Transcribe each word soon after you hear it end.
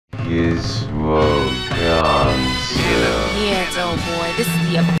GizmoGonzo. Yeah, dope boy, this is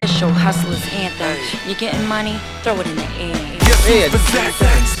the official hustler's anthem. You getting money? Throw it in the air.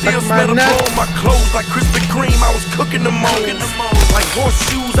 Still smell the bowl, my clothes like Krispy Kreme, I was cooking the molds. Like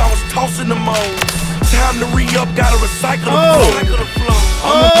horseshoes, I was tossing the molds. Time to re-up, gotta recycle the flow.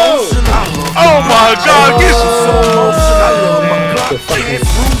 Oh my God, get I love my Glock, can't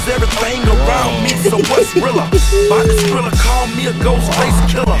bruise everything around me, so what's realer? By the thriller, call me a ghost face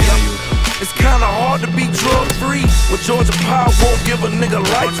killer. It's kinda hard to be drug-free when Georgia Power won't give a nigga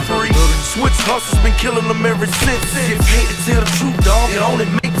life free. Switch hustles been killing them ever since. If hate to tell the truth, dog, it only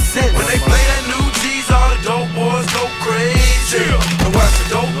makes sense. When they play that new G's, all the dope boys go crazy. And watch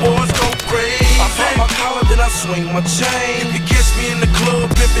the dope boys go crazy. I pop my collar, then I swing my chain. You can catch me in the club,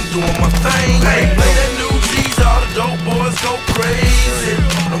 pimpin', doing my thing. When they play that new G's, all the dope boys go crazy.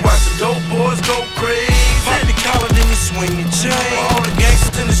 And watch the dope boys go crazy. Pop your collar, then you swing your chain. All the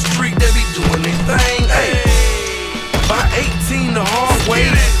gangsters in the street, they be doing their thing. Hey, by 18 the hard way,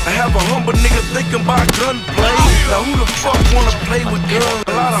 I have a humble nigga thinking about gunplay. Now who the fuck wanna play with guns?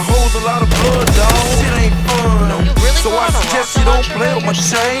 A lot of hoes, a lot of blood, dawg. Shit ain't fun. So I suggest you don't play with my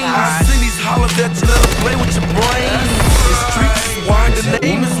chain. I see these hollers that you let them play with your brain. The streets is wide, the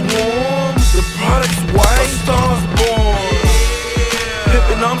name is warm. The product's white, stars born.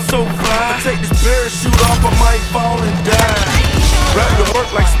 Pippin', I'm so fly. I take this parachute off, I might fall and die. Wrap the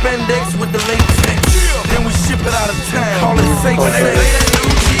work like spandex with the latex. Then we ship it out of town. Call it safe. When they play that new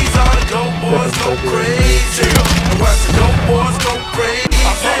G's, all the dope boys go crazy. And watch the dope boys go crazy.